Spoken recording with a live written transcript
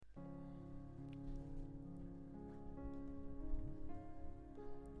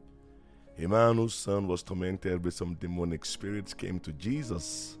A man whose son was tormented with some demonic spirits came to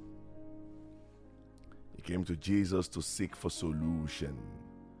Jesus. He came to Jesus to seek for solution.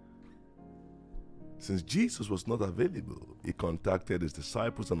 Since Jesus was not available, he contacted his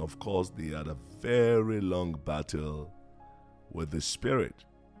disciples, and of course they had a very long battle with the spirit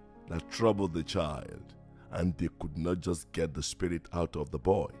that troubled the child, and they could not just get the spirit out of the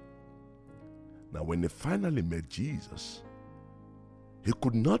boy. Now when they finally met Jesus, he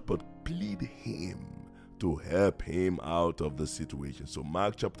could not but plead him to help him out of the situation. So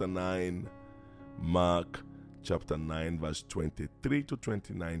Mark chapter 9 verse 23 to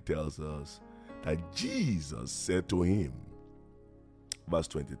 29 tells us that Jesus said to him, verse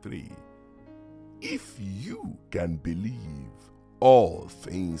 23, "If you can believe, all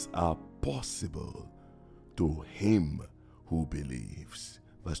things are possible to him who believes."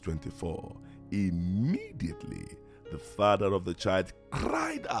 Verse 24, immediately the father of the child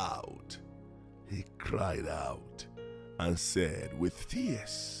cried out. He cried out and said with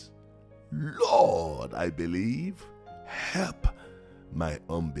tears, "Lord, I believe, help my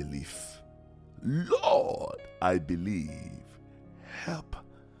unbelief. Lord, I believe, help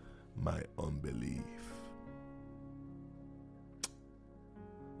my unbelief."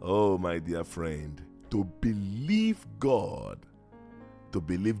 Oh, my dear friend, to believe God, to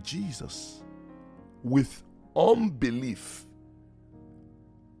believe Jesus with unbelief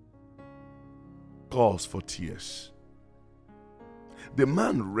calls for tears. The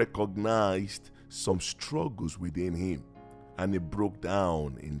man recognized some struggles within him, and he broke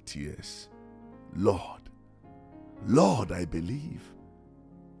down in tears. Lord, I believe.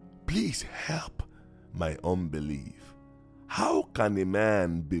 Please help my unbelief." How can a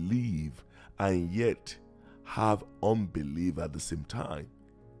man believe and yet have unbelief at the same time?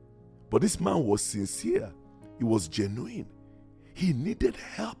 But this man was sincere. He was genuine. He needed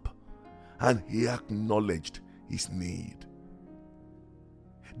help, and he acknowledged his need.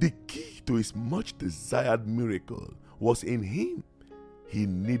 The key to his much desired miracle was in him. He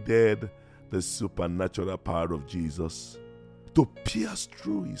needed the supernatural power of Jesus to pierce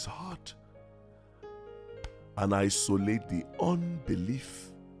through his heart and isolate the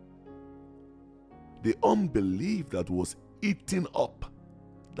unbelief. The unbelief that was eating up,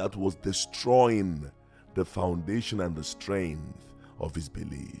 that was destroying the foundation and the strength of his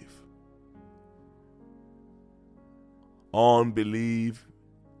belief. Unbelief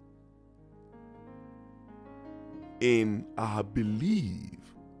in our belief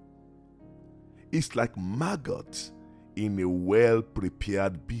is like maggots in a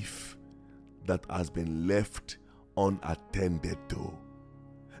well-prepared beef that has been left unattended to.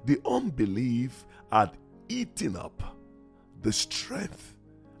 The unbelief had eaten up the strength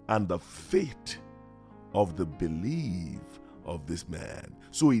and the faith of the belief of this man.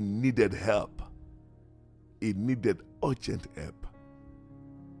 So he needed help. He needed urgent help.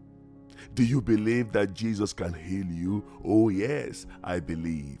 Do you believe that Jesus can heal you? Oh yes, I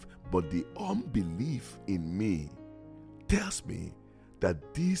believe. But the unbelief in me tells me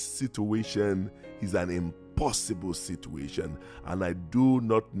that this situation is an impossible situation, and I do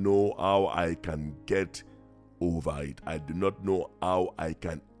not know how I can get over it. I do not know how I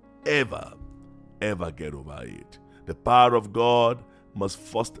can ever get over it. The power of God must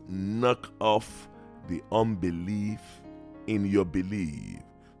first knock off the unbelief in your belief,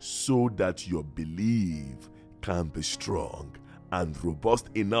 so that your belief can be strong and robust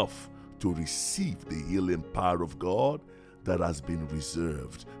enough to receive the healing power of God that has been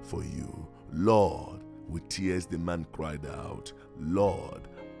reserved for you. Lord, with tears the man cried out, "Lord,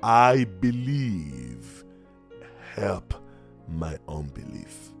 I believe. Help my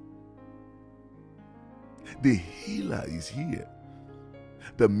unbelief." The healer is here.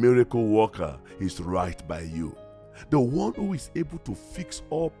 The miracle worker is right by you. The one who is able to fix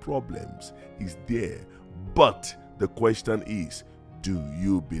all problems is there. But the question is, do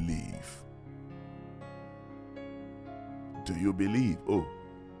you believe? Do you believe? Oh,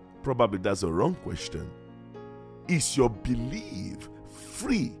 probably that's a wrong question. Is your belief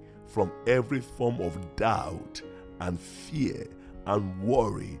free from every form of doubt and fear and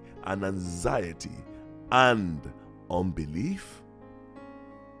worry and anxiety and unbelief?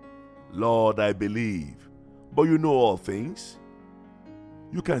 Lord, I believe, but you know all things.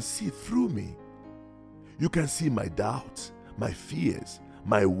 You can see through me. You can see my doubts, my fears,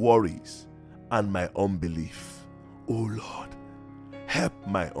 my worries, and my unbelief. Oh Lord, help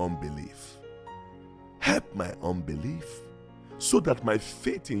my unbelief. Help my unbelief so that my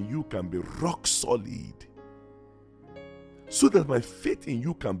faith in you can be rock solid. so that my faith in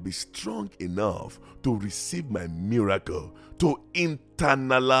you can be strong enough to receive my miracle, to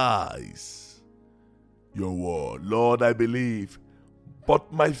internalize your word. Lord, I believe,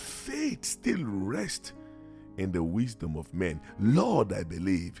 but my faith still rests in the wisdom of men. Lord, I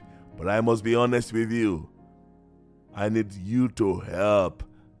believe, but I must be honest with you. I need you to help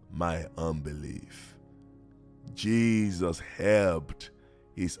my unbelief. Jesus helped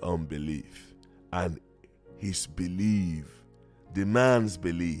his unbelief, and his belief, the man's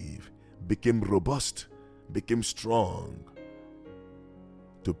belief, became robust, became strong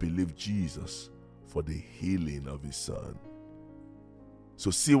to believe Jesus for the healing of his son.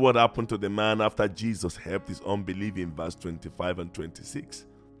 So see what happened to the man after Jesus helped his unbelief in verse 25 and 26.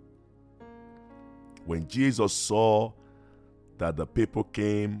 When Jesus saw that the people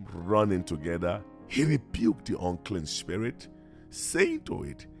came running together, he rebuked the unclean spirit, saying to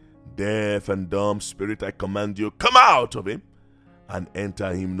it, "Deaf and dumb spirit, I command you, come out of him and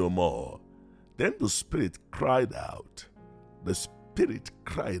enter him no more." Then the spirit cried out. The spirit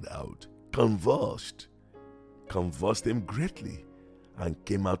cried out, convulsed him greatly, and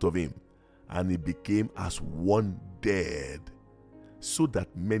came out of him, and he became as one dead, so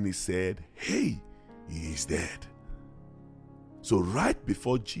that many said, "Hey, he is dead." So right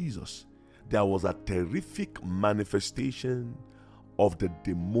before Jesus, there was a terrific manifestation of the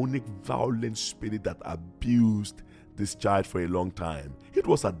demonic violent spirit that abused this child for a long time. It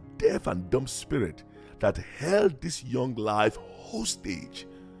was a deaf and dumb spirit that held this young life hostage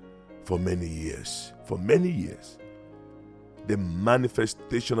for many years. For many years. The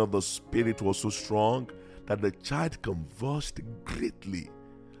manifestation of the spirit was so strong that the child convulsed greatly.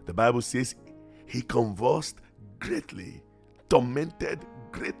 The Bible says he convulsed greatly, tormented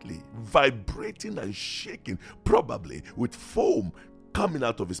greatly, vibrating and shaking, probably with foam coming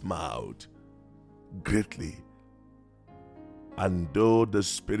out of his mouth greatly. And though the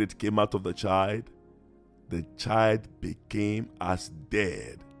spirit came out of the child became as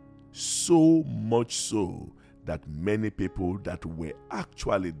dead, so much so that many people that were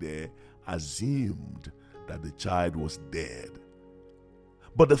actually there assumed that the child was dead.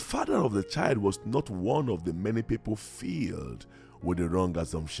 But the father of the child was not one of the many people filled with the wrong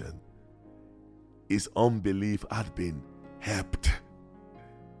assumption. His unbelief had been helped.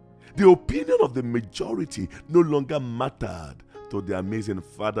 The opinion of the majority no longer mattered to the amazing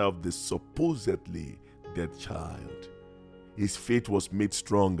father of the supposedly dead child. His faith was made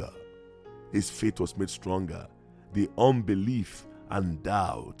stronger. His faith was made stronger. The unbelief and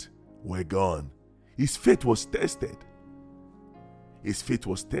doubt were gone. His faith was tested. His faith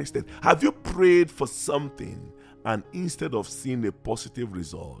was tested. Have you prayed for something and instead of seeing a positive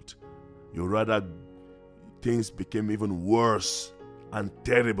result, you rather things became even worse and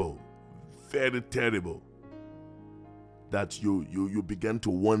terrible, very terrible, that you began to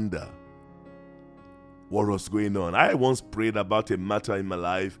wonder what was going on? I once prayed about a matter in my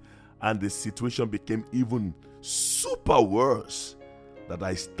life and the situation became even super worse, that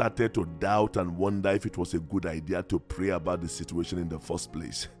I started to doubt and wonder if it was a good idea to pray about the situation in the first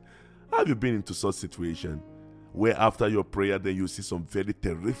place. Have you been into such situation where after your prayer then you see some very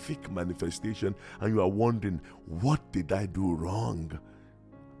terrific manifestation and you are wondering, what did I do wrong?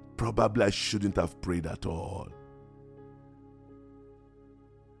 Probably I shouldn't have prayed at all.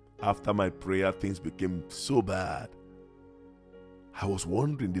 After my prayer, things became so bad. I was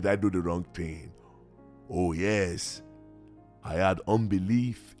wondering, did I do the wrong thing? Oh yes, I had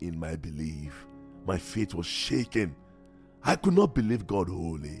unbelief in my belief. My faith was shaken. I could not believe God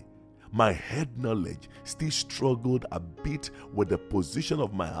wholly. My head knowledge still struggled a bit with the position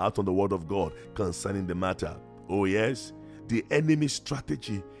of my heart on the word of God concerning the matter. Oh yes, the enemy's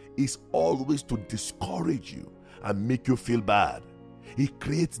strategy is always to discourage you and make you feel bad. He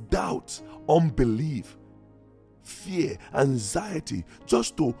creates doubt, unbelief, fear, anxiety,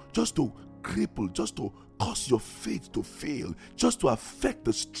 just to cripple, just to cause your faith to fail, just to affect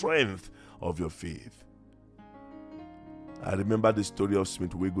the strength of your faith. I remember the story of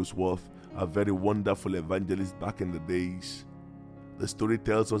Smith Wigglesworth, a very wonderful evangelist back in the days. The story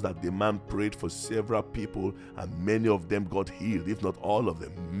tells us that the man prayed for several people and many of them got healed, if not all of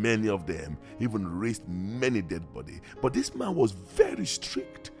them. Many of them even raised many dead bodies. But this man was very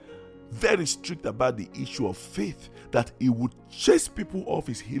strict about the issue of faith, that he would chase people off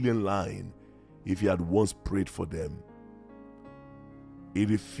his healing line if he had once prayed for them. He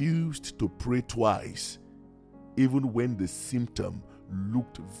refused to pray twice, even when the symptom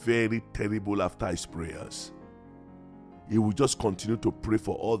looked very terrible after his prayers. He would just continue to pray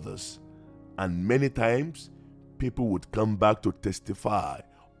for others, and many times people would come back to testify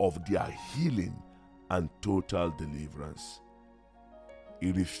of their healing and total deliverance.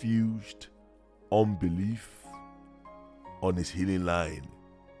 He refused unbelief on his healing line.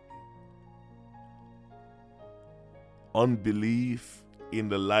 Unbelief in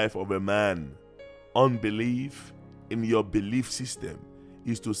the life of a man, unbelief in your belief system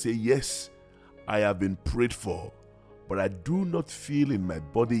is to say, yes, I have been prayed for, but I do not feel in my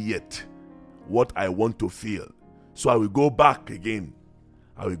body yet what I want to feel. So I will go back again.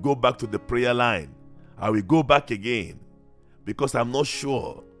 I will go back to the prayer line. I will go back again because I'm not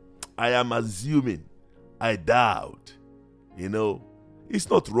sure. I am assuming. I doubt. It's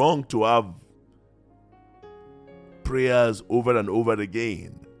not wrong to have prayers over and over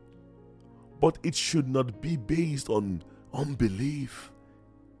again, but it should not be based on unbelief.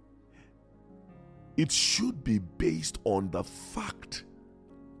 It should be based on the fact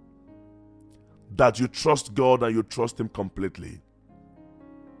that you trust God and you trust Him completely.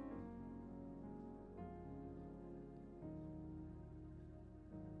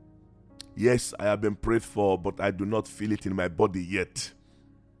 Yes, I have been prayed for, but I do not feel it in my body yet.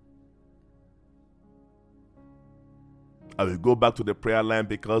 I will go back to the prayer line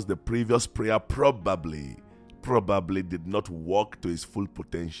because the previous prayer probably did not work to its full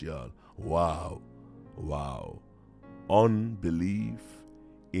potential. Wow. Unbelief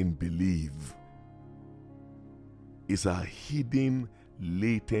in belief is a hidden,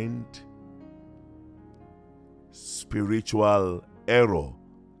 latent, spiritual error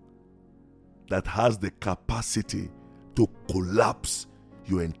that has the capacity to collapse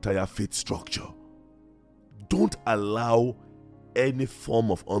your entire faith structure. Don't allow any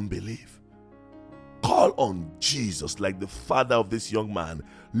form of unbelief. Call on Jesus like the father of this young man.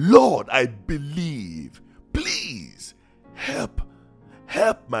 Lord, I believe. Please help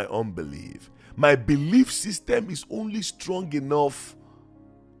my unbelief. My belief system is only strong enough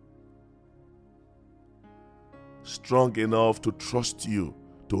to trust you,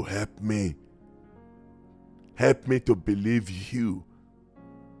 to help me. Help me to believe you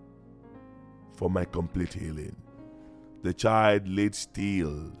for my complete healing. The child laid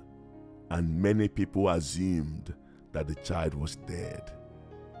still, and many people assumed that the child was dead.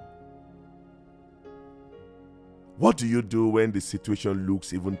 What do you do when the situation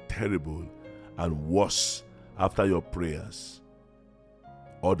looks even terrible and worse after your prayers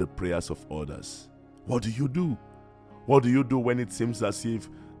or the prayers of others? What do you do? What do you do when it seems as if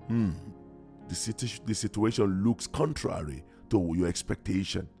the situation looks contrary to your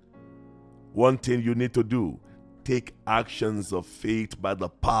expectation? One thing you need to do: take actions of faith by the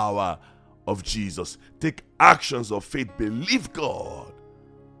power of Jesus. Take actions of faith. Believe God.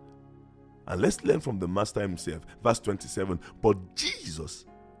 And let's learn from the Master himself. Verse 27. But Jesus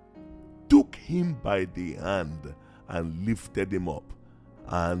took him by the hand and lifted him up,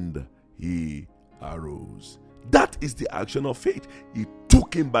 and he arose. That is the action of faith. He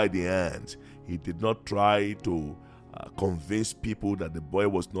took him by the hand. He did not try to convince people that the boy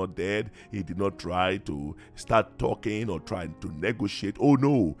was not dead. He did not try to start talking or trying to negotiate. Oh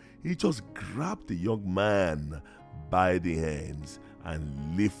no, he just grabbed the young man by the hands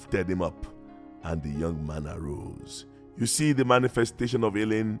and lifted him up, and the young man arose. You see, the manifestation of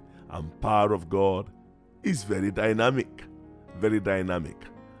healing and power of God is very dynamic. Very dynamic.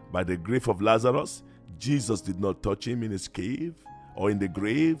 By the grief of Lazarus, Jesus did not touch him in his cave or in the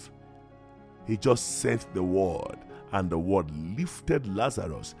grave. He just sent the word, and the word lifted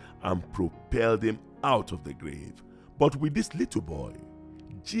Lazarus and propelled him out of the grave. But with this little boy,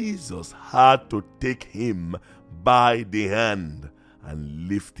 Jesus had to take him by the hand and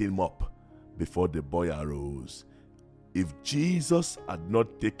lift him up before the boy arose. If Jesus had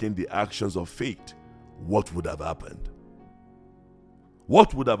not taken the actions of faith, what would have happened?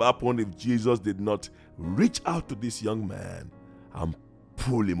 What would have happened if Jesus did not reach out to this young man and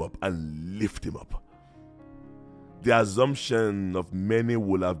pull him up and lift him up? The assumption of many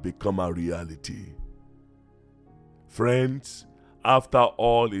will have become a reality. Friends, after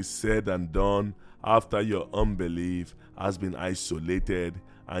all is said and done, after your unbelief has been isolated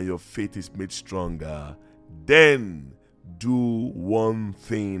and your faith is made stronger, then do one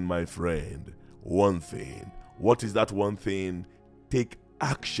thing, my friend. One thing. What is that one thing? Take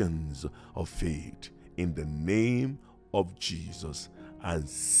actions of faith in the name of Jesus and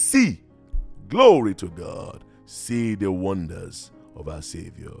see, glory to God, see the wonders of our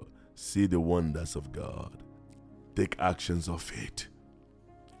Savior. See the wonders of God. Take actions of faith.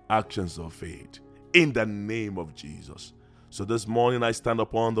 Actions of faith in the name of Jesus. So this morning I stand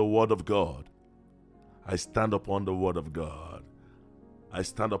upon the word of God. I stand upon the word of God. I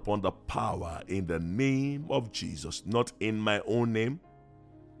stand upon the power in the name of Jesus, not in my own name,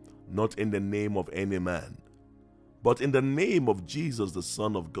 not in the name of any man, but in the name of Jesus, the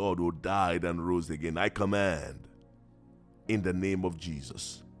Son of God, who died and rose again. I command, in the name of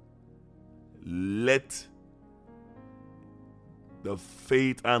Jesus, let the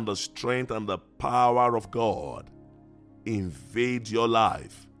faith and the strength and the power of God invade your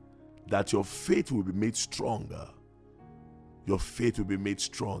life, that your faith will be made stronger. Your faith will be made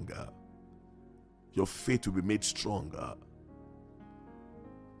stronger. Your faith will be made stronger.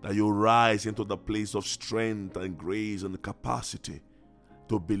 That you rise into the place of strength and grace and capacity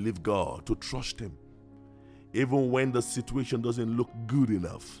to believe God, to trust Him, even when the situation doesn't look good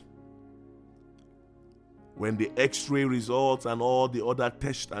enough. When the x-ray results and all the other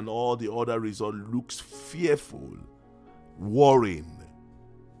tests and all the other results looks fearful, worrying,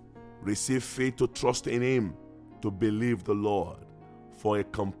 receive faith to trust in Him, to believe the Lord for a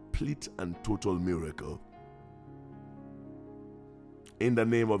complete and total miracle. In the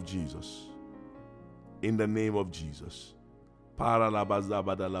name of Jesus. In the name of Jesus. Para la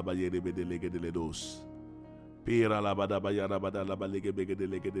bazabada la bayere bedelege de dos. Pira la badabaya rabada la balege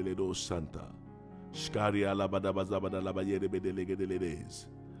bedelege de dos santa. Shkaria la badabazabada la bayere bedelege de des.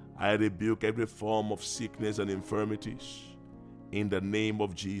 I rebuke every form of sickness and infirmities in the name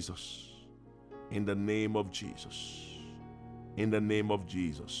of Jesus. In the name of Jesus. In the name of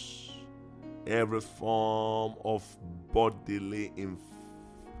Jesus. Every form of bodily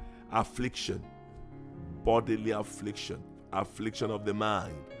affliction, bodily affliction, affliction of the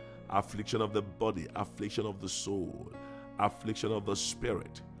mind, affliction of the body, affliction of the soul, affliction of the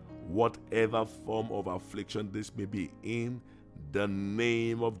spirit, whatever form of affliction this may be, in the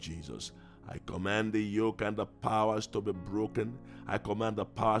name of Jesus. I command the yoke and the powers to be broken. I command the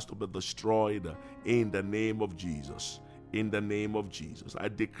powers to be destroyed in the name of Jesus. In the name of Jesus. I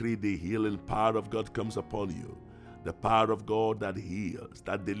decree the healing power of God comes upon you. The power of God that heals,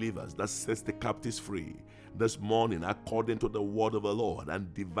 that delivers, that sets the captives free. This morning, according to the word of the Lord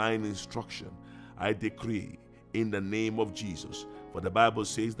and divine instruction, I decree in the name of Jesus. For the Bible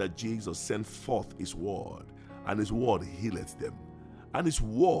says that Jesus sent forth His word, and His word healeth them, and His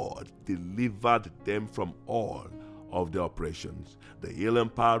word delivered them from all of their oppressions. The healing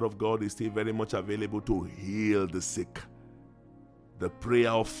power of God is still very much available to heal the sick. The prayer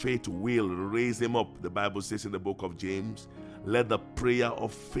of faith will raise him up. The Bible says in the book of James, let the prayer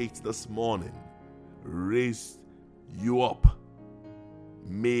of faith this morning raise you up.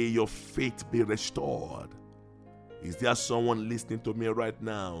 May your faith be restored. Is there someone listening to me right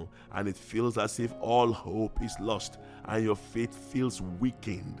now and it feels as if all hope is lost and your faith feels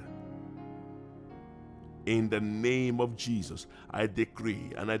weakened? In the name of Jesus, I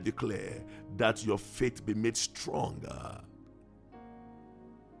decree and I declare that your faith be made stronger.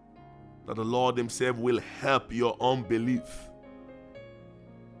 That the Lord Himself will help your unbelief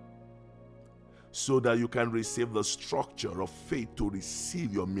so that you can receive the structure of faith to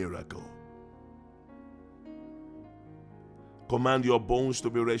receive your miracle. Command your bones to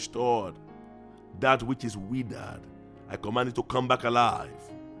be restored. That which is withered, I command it to come back alive.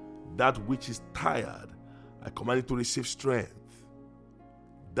 That which is tired, I command it to receive strength.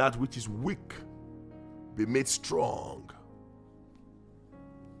 That which is weak, be made strong.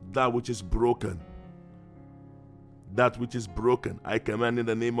 That which is broken, I command in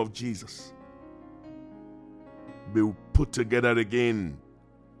the name of Jesus, be put together again.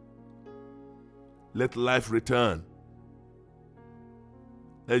 Let life return.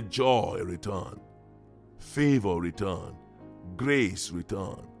 Let joy return. Favor return. Grace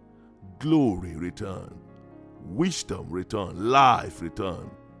return. Glory return. Wisdom return. Life return.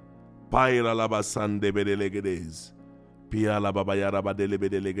 Paira labasande bedelegedes. Pia labayara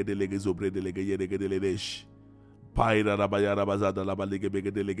badelebedelegedelege zobre delegedesh. Paira labayara bazada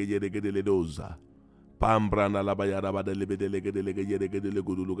labalegedelegedoza. Pambrana labayara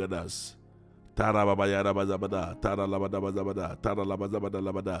badelebedelegedelegedelegudugadas. Tara babayara bazabada. Tara labadabazabada. Tara labazabada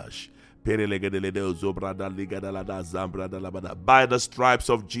labadash. Perelegedeledo zobrada ligadalada zambrada labada. By the stripes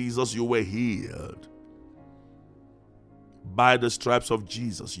of Jesus you were healed. By the stripes of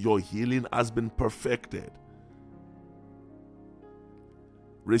Jesus your healing has been perfected.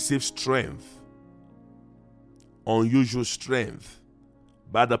 Receive strength, unusual strength,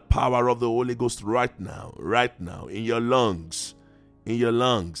 by the power of the Holy Ghost right now, in your lungs,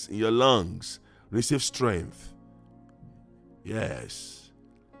 receive strength. Yes.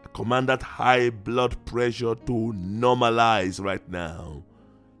 I command that high blood pressure to normalize right now,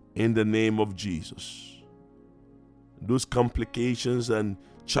 in the name of Jesus. Those complications and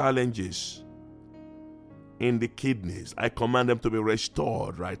challenges in the kidneys, I command them to be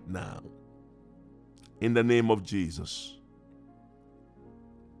restored right now. In the name of Jesus.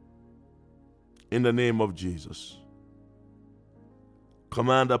 in the name of Jesus.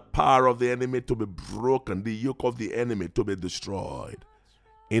 Command the power of the enemy to be broken, the yoke of the enemy to be destroyed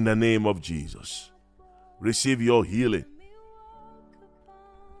in the name of Jesus. Receive your healing.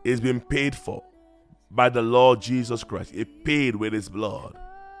 It's been paid for by the Lord Jesus Christ. He paid with his blood,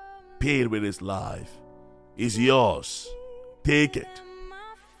 paid with his life. It's yours. Take it.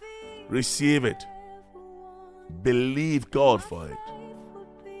 Receive it. Believe God for it.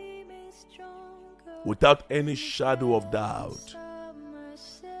 Without any shadow of doubt,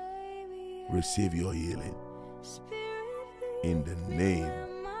 receive your healing in the name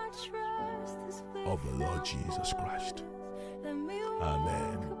of the Lord Jesus Christ.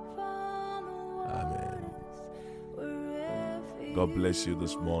 Amen. Amen. God bless you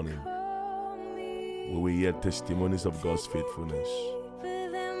this morning. We will hear testimonies of God's faithfulness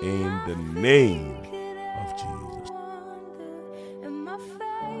in the name of Jesus. And my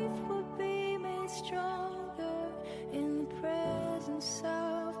faith will be made stronger in the presence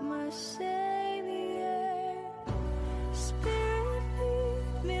of my Savior. Spirit,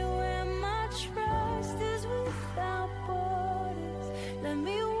 lead me where my trust is without borders. Let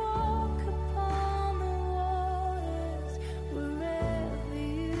me walk upon the waters wherever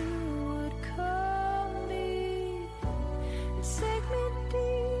you would call me. And take me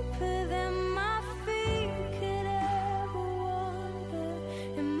deeper than my feet could ever wander.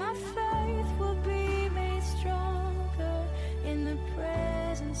 And my faith will be made stronger in the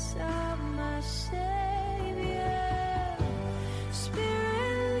presence of my Savior.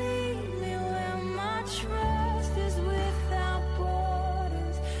 Spirit, lead me where my trust is without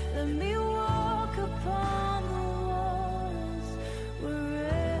borders. Let me walk upon the waters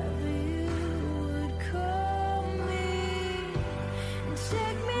wherever you would call me. And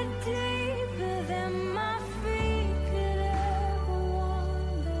take me deeper than my feet could ever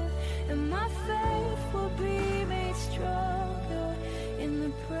wander. And my faith will be made stronger in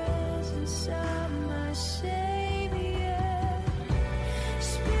the presence of my Savior.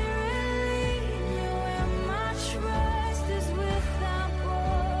 Spirit, lead me where my trust is without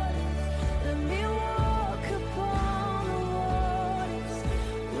borders. Let me walk upon the waters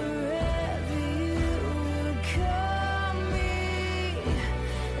wherever you would call me.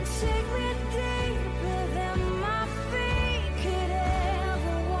 And take me deeper than my feet could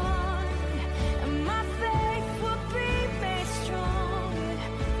ever wander. And my faith will be made stronger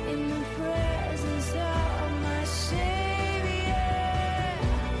in the presence of my Savior.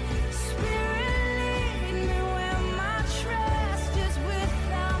 Spirit, lead me where my trust is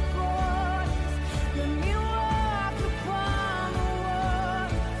without borders. Let me walk upon the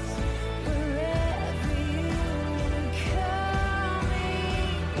waters wherever you would call me.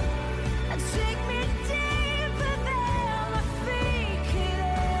 And take me deeper than my feet could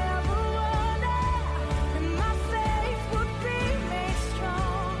ever wander. And my faith will be made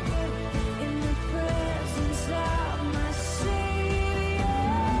stronger in the presence of my Savior.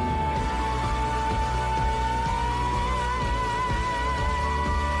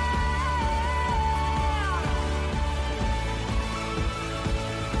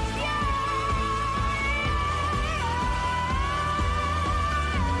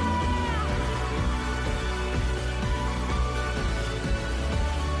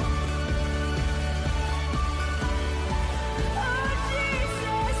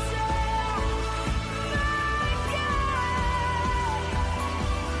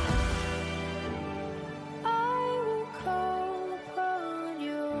 I will call upon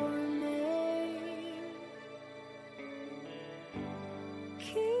your name.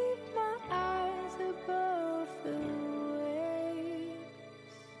 Keep my eyes above the waves.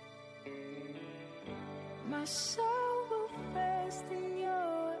 My